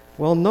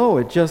 Well, no,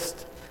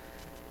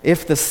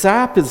 if the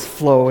sap is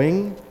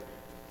flowing,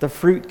 the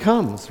fruit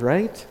comes,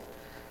 right?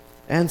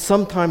 And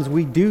sometimes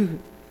we do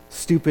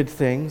stupid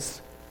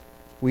things,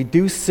 we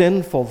do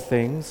sinful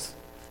things,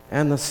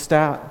 and the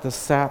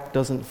sap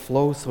doesn't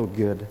flow so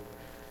good.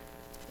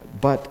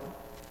 But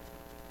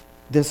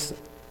this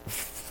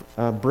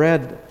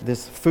bread,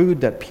 this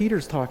food that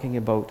Peter's talking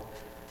about,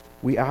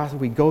 we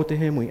go to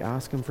him, we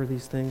ask him for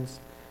these things,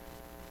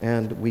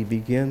 and we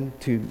begin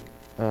to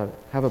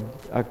have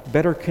a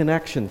better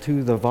connection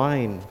to the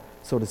vine,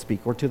 so to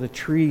speak, or to the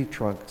tree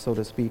trunk, so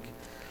to speak.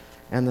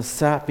 And the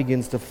sap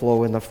begins to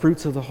flow, and the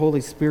fruits of the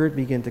Holy Spirit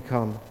begin to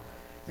come,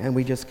 and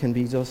we just can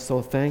be just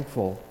so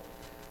thankful.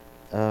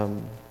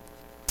 And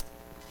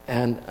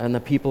the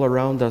people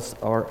around us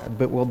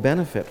will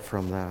benefit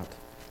from that,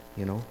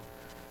 you know.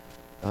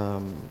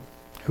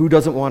 Who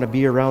doesn't want to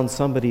be around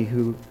somebody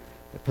who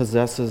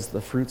possesses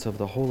the fruits of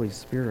the Holy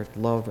Spirit?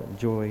 Love,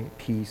 joy,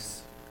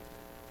 peace,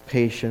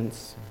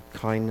 patience,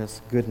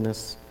 kindness,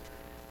 goodness,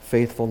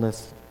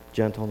 faithfulness,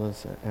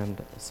 gentleness,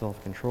 and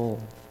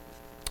self-control.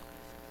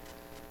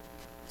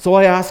 So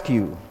I ask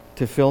you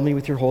to fill me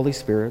with your Holy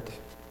Spirit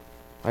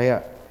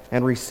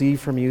and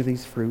receive from you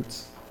these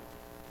fruits.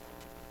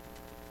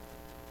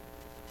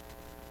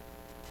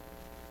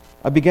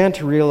 I began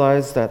to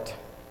realize that,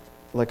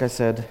 like I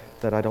said,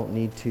 that I don't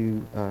need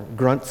to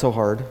grunt so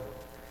hard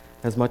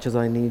as much as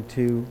I need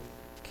to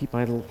keep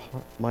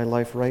my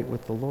life right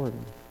with the Lord.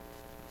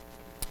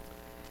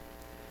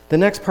 The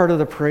next part of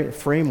the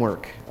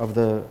framework of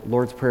the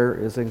Lord's Prayer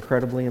is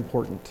incredibly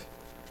important,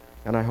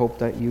 and I hope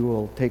that you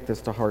will take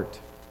this to heart.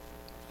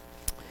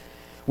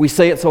 We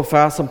say it so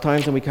fast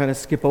sometimes and we kind of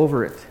skip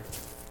over it.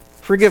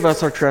 Forgive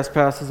us our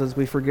trespasses as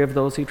we forgive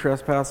those who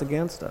trespass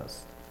against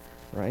us,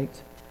 right?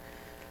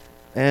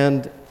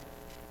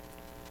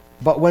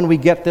 But when we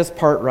get this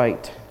part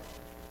right,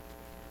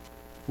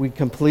 we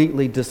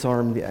completely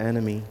disarm the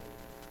enemy.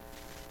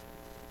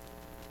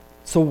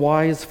 So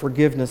why is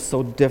forgiveness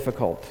so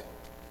difficult?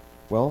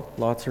 Well,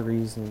 lots of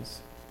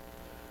reasons.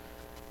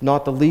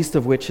 Not the least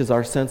of which is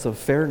our sense of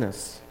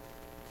fairness.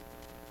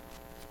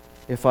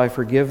 If I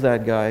forgive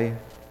that guy,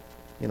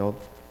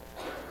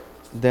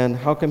 then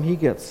how come he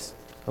gets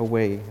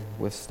away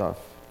with stuff,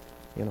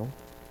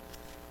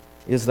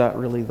 Is that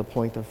really the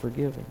point of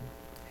forgiving?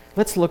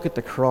 Let's look at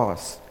the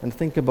cross and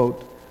think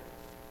about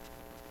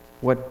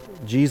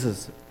what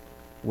Jesus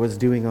was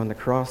doing on the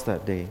cross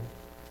that day.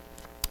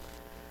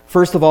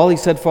 First of all, he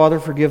said, "Father,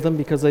 forgive them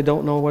because they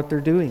don't know what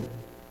they're doing."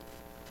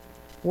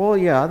 Well,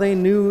 yeah, they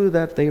knew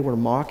that they were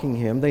mocking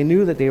him. They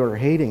knew that they were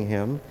hating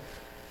him.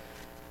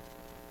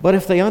 But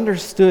if they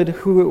understood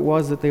who it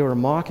was that they were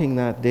mocking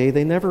that day,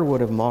 they never would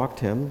have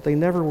mocked him. They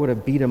never would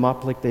have beat him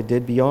up like they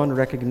did beyond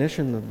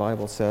recognition, the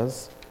Bible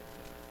says.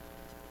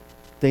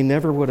 They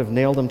never would have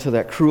nailed him to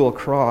that cruel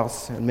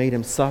cross and made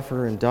him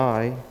suffer and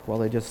die while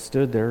they just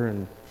stood there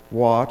and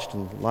watched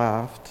and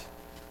laughed.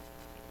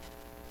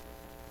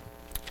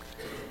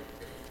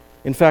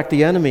 In fact,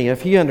 the enemy,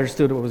 if he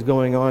understood what was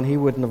going on, he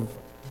wouldn't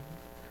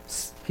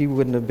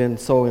have been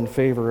so in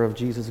favor of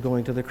Jesus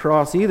going to the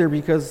cross either,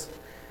 because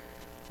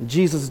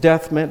Jesus'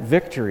 death meant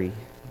victory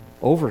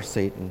over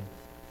Satan.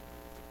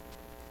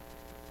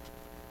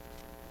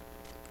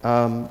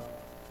 I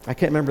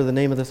can't remember the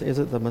name of this. Is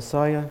it the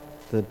Messiah?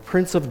 The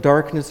Prince of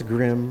Darkness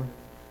grim.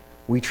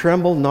 We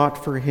tremble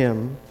not for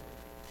him.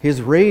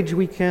 His rage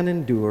we can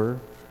endure.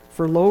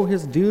 For lo,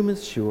 his doom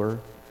is sure.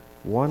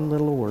 One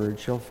little word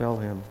shall fell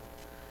him.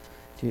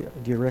 Do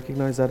you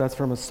recognize that? That's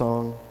from a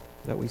song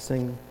that we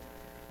sing.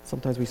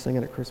 Sometimes we sing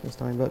it at Christmas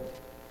time. But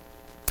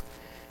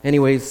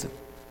anyways,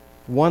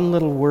 one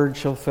little word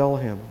shall fell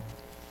him.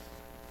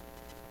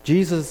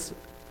 Jesus,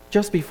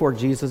 just before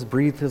Jesus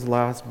breathed his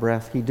last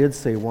breath, he did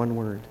say one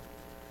word.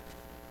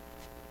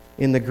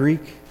 In the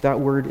Greek, that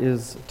word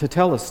is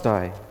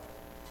tetelestai,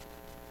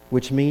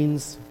 which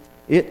means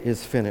it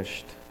is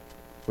finished,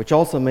 which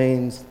also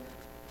means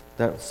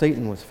that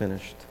Satan was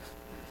finished.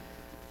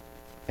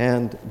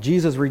 And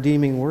Jesus'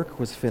 redeeming work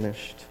was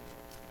finished.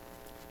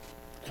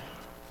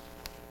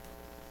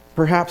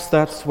 Perhaps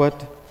that's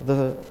what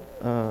the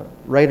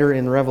writer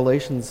in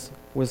Revelations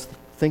was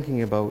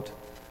thinking about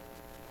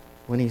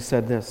when he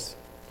said this.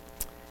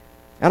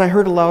 And I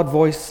heard a loud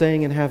voice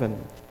saying in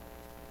heaven,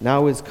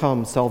 "Now is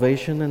come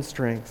salvation and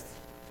strength,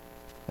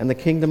 and the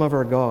kingdom of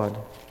our God,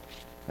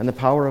 and the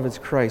power of his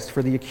Christ,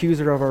 for the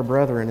accuser of our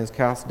brethren is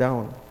cast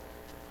down,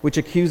 which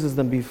accuses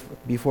them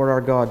before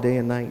our God day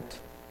and night."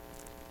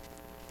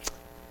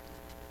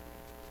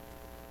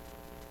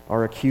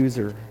 Our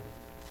accuser.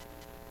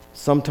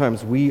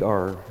 Sometimes we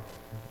are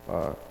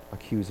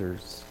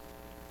accusers,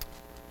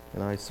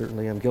 and I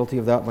certainly am guilty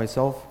of that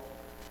myself.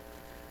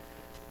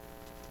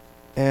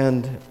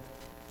 And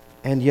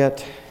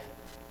yet,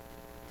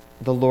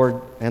 the Lord,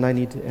 and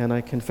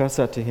I confess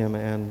that to him,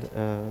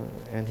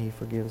 and he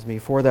forgives me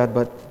for that.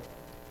 But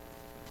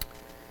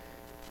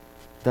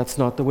that's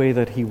not the way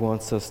that he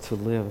wants us to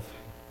live.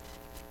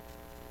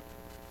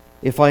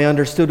 if I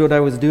understood what I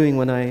was doing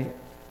when I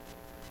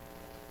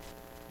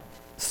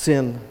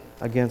sin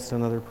against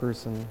another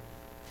person,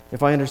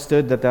 if I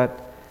understood that that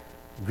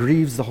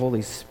grieves the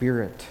Holy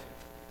Spirit,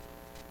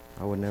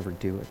 I would never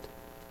do it.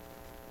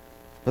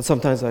 But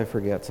sometimes I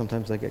forget.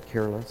 Sometimes I get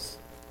careless.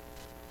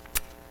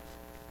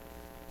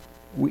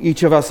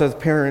 Each of us as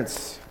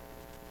parents,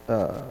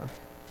 to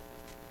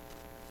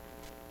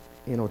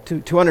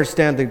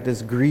understand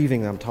this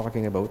grieving I'm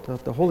talking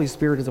about, the Holy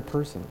Spirit is a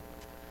person.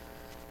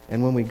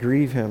 And when we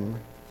grieve him,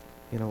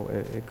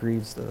 it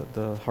grieves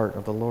the heart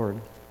of the Lord.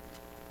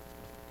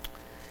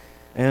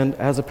 And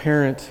as a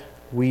parent,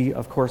 we,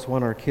 of course,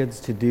 want our kids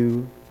to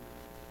do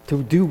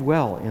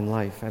well in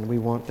life, and we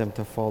want them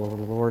to follow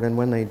the Lord. And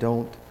when they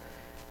don't,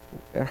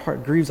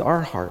 it grieves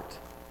our heart,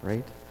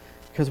 right?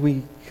 Because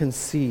we can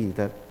see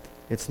that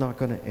it's not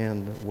going to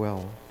end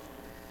well,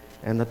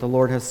 and that the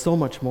Lord has so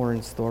much more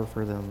in store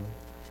for them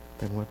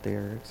than what they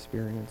are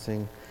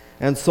experiencing.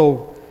 And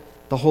so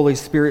the Holy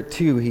Spirit,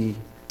 too, he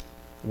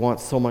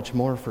wants so much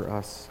more for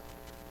us.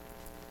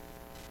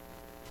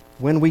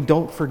 When we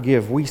don't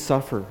forgive, we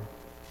suffer,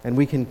 and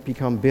we can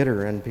become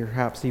bitter and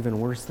perhaps even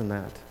worse than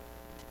that.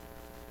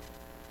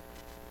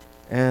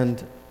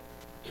 And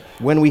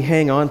when we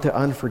hang on to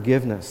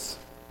unforgiveness,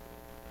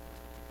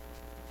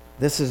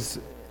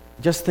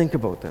 just think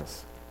about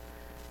this.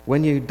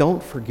 When you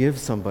don't forgive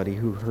somebody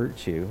who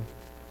hurt you,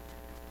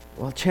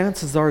 well,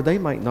 chances are they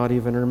might not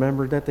even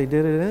remember that they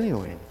did it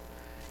anyway.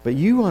 But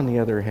you, on the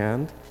other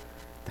hand,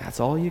 that's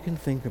all you can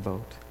think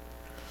about.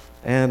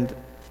 And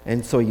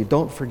so you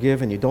don't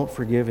forgive, and you don't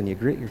forgive, and you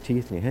grit your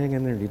teeth, and you hang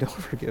in there, and you don't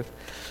forgive.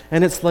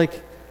 And it's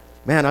like,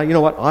 man, you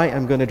know what? I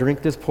am going to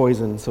drink this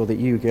poison so that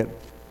you get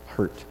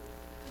hurt.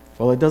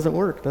 Well, it doesn't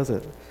work, does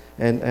it?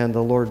 And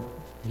the Lord,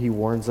 he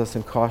warns us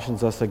and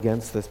cautions us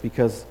against this,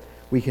 because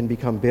we can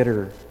become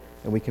bitter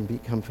and we can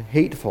become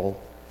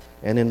hateful,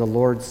 and in the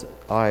Lord's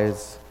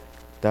eyes,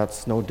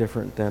 that's no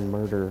different than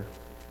murder.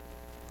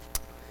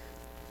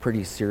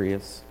 Pretty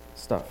serious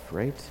stuff,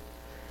 right?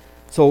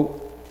 So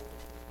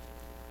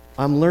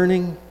I'm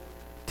learning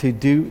to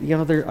do,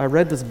 I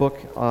read this book,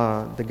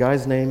 the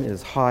guy's name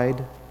is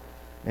Hyde,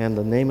 and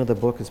the name of the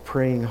book is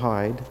Praying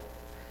Hyde.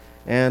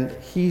 And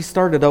he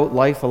started out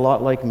life a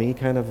lot like me,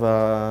 kind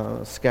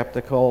of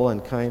skeptical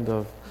and kind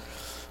of,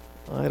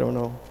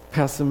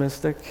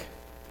 pessimistic.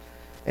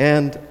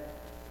 And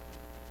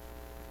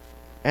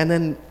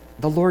then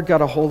the Lord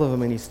got a hold of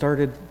him, and he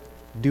started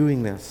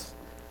doing this.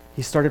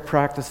 He started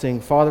practicing,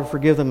 Father,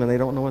 forgive them, and they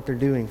don't know what they're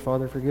doing.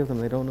 Father, forgive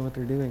them, they don't know what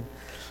they're doing.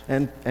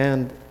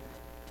 And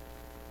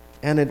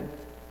it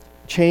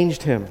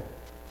changed him.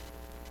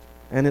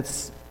 And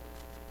it's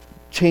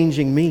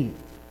changing me.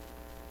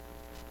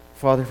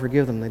 Father,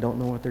 forgive them, they don't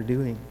know what they're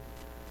doing.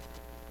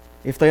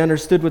 If they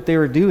understood what they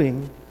were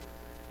doing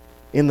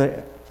in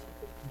the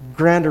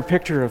grander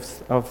picture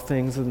of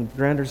things and the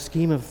grander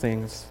scheme of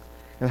things,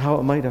 and how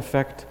it might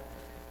affect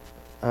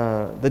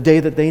the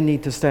day that they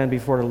need to stand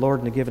before the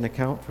Lord and to give an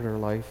account for their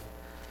life,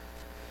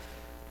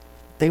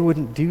 they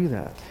wouldn't do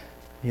that,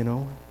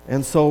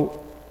 And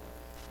so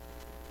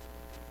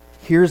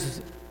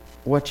here's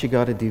what you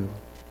got to do.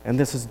 And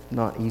this is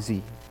not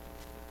easy.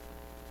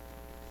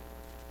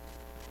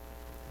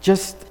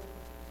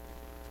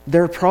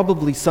 There's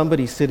probably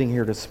somebody sitting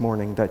here this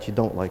morning that you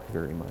don't like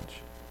very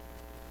much.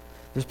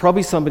 There's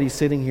probably somebody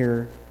sitting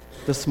here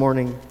this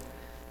morning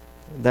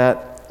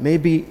that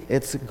maybe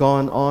it's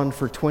gone on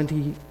for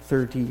 20,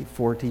 30,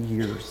 40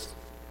 years.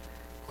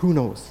 Who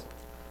knows?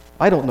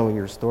 I don't know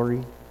your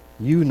story.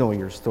 You know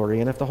your story.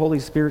 And if the Holy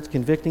Spirit's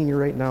convicting you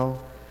right now,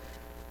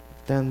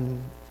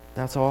 then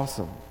that's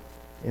awesome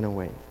in a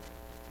way.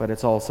 But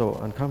it's also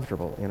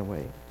uncomfortable in a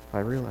way. I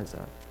realize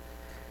that.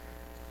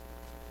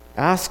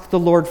 Ask the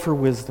Lord for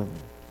wisdom.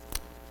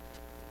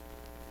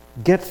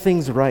 Get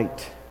things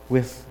right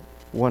with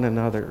one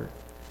another.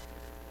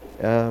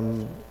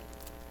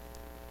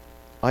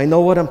 I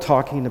know what I'm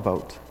talking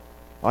about.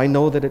 I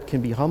know that it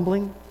can be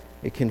humbling.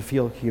 It can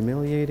feel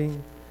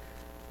humiliating.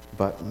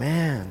 But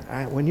man,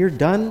 when you're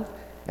done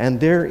and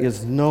there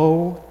is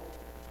no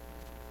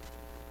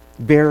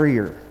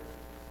barrier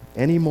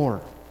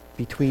anymore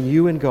between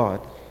you and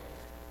God,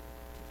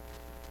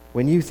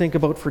 when you think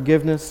about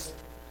forgiveness,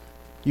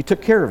 you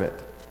took care of it.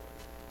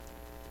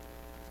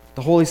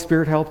 The Holy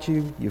Spirit helped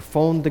you. You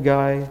phoned the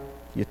guy.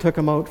 You took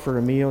him out for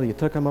a meal. You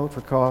took him out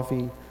for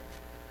coffee.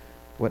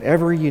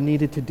 Whatever you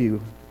needed to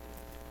do.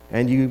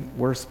 And you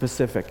were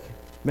specific.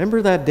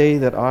 Remember that day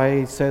that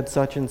I said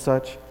such and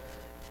such?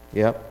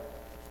 Yep.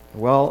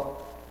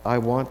 Well, I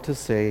want to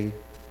say,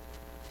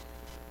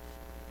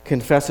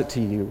 confess it to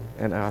you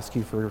and ask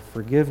you for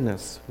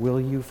forgiveness.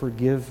 Will you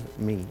forgive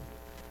me?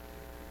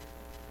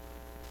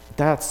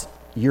 That's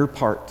your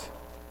part.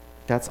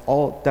 That's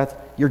all.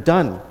 You're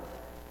done.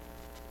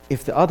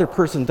 If the other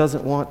person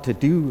doesn't want to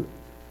do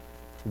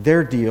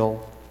their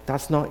deal,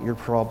 that's not your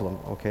problem,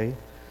 okay?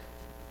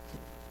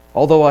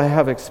 Although I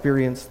have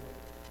experienced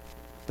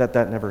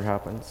that never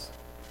happens.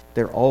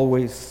 They're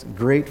always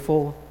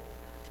grateful.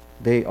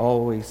 They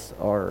always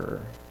are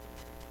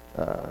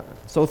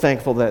so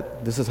thankful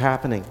that this is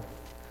happening.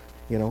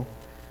 you know.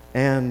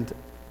 And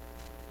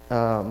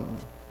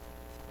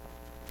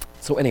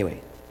so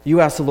anyway, you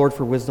ask the Lord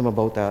for wisdom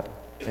about that,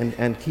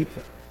 and keep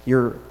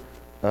your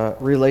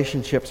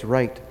relationships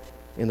right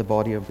in the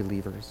body of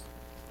believers.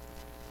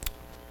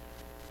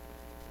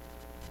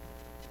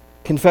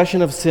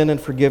 Confession of sin and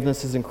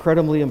forgiveness is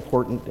incredibly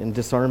important in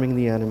disarming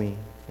the enemy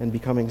and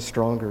becoming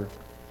stronger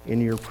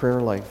in your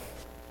prayer life.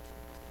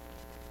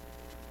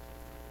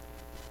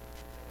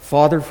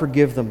 Father,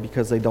 forgive them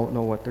because they don't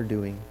know what they're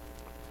doing.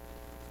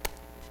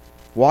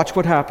 Watch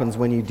what happens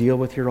when you deal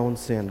with your own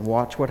sin.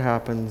 Watch what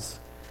happens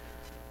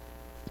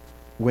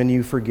when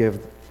you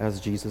forgive as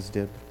Jesus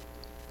did.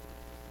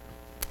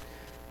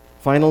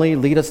 Finally,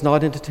 lead us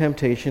not into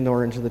temptation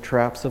or into the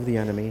traps of the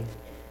enemy,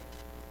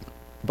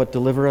 but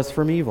deliver us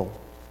from evil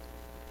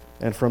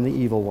and from the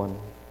evil one.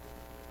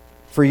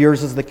 For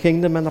yours is the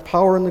kingdom and the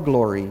power and the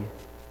glory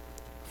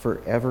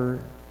forever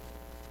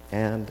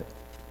and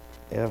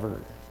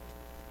ever.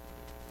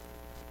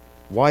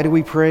 Why do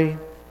we pray?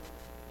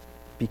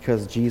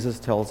 Because Jesus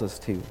tells us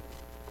to.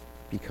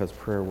 Because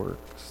prayer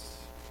works.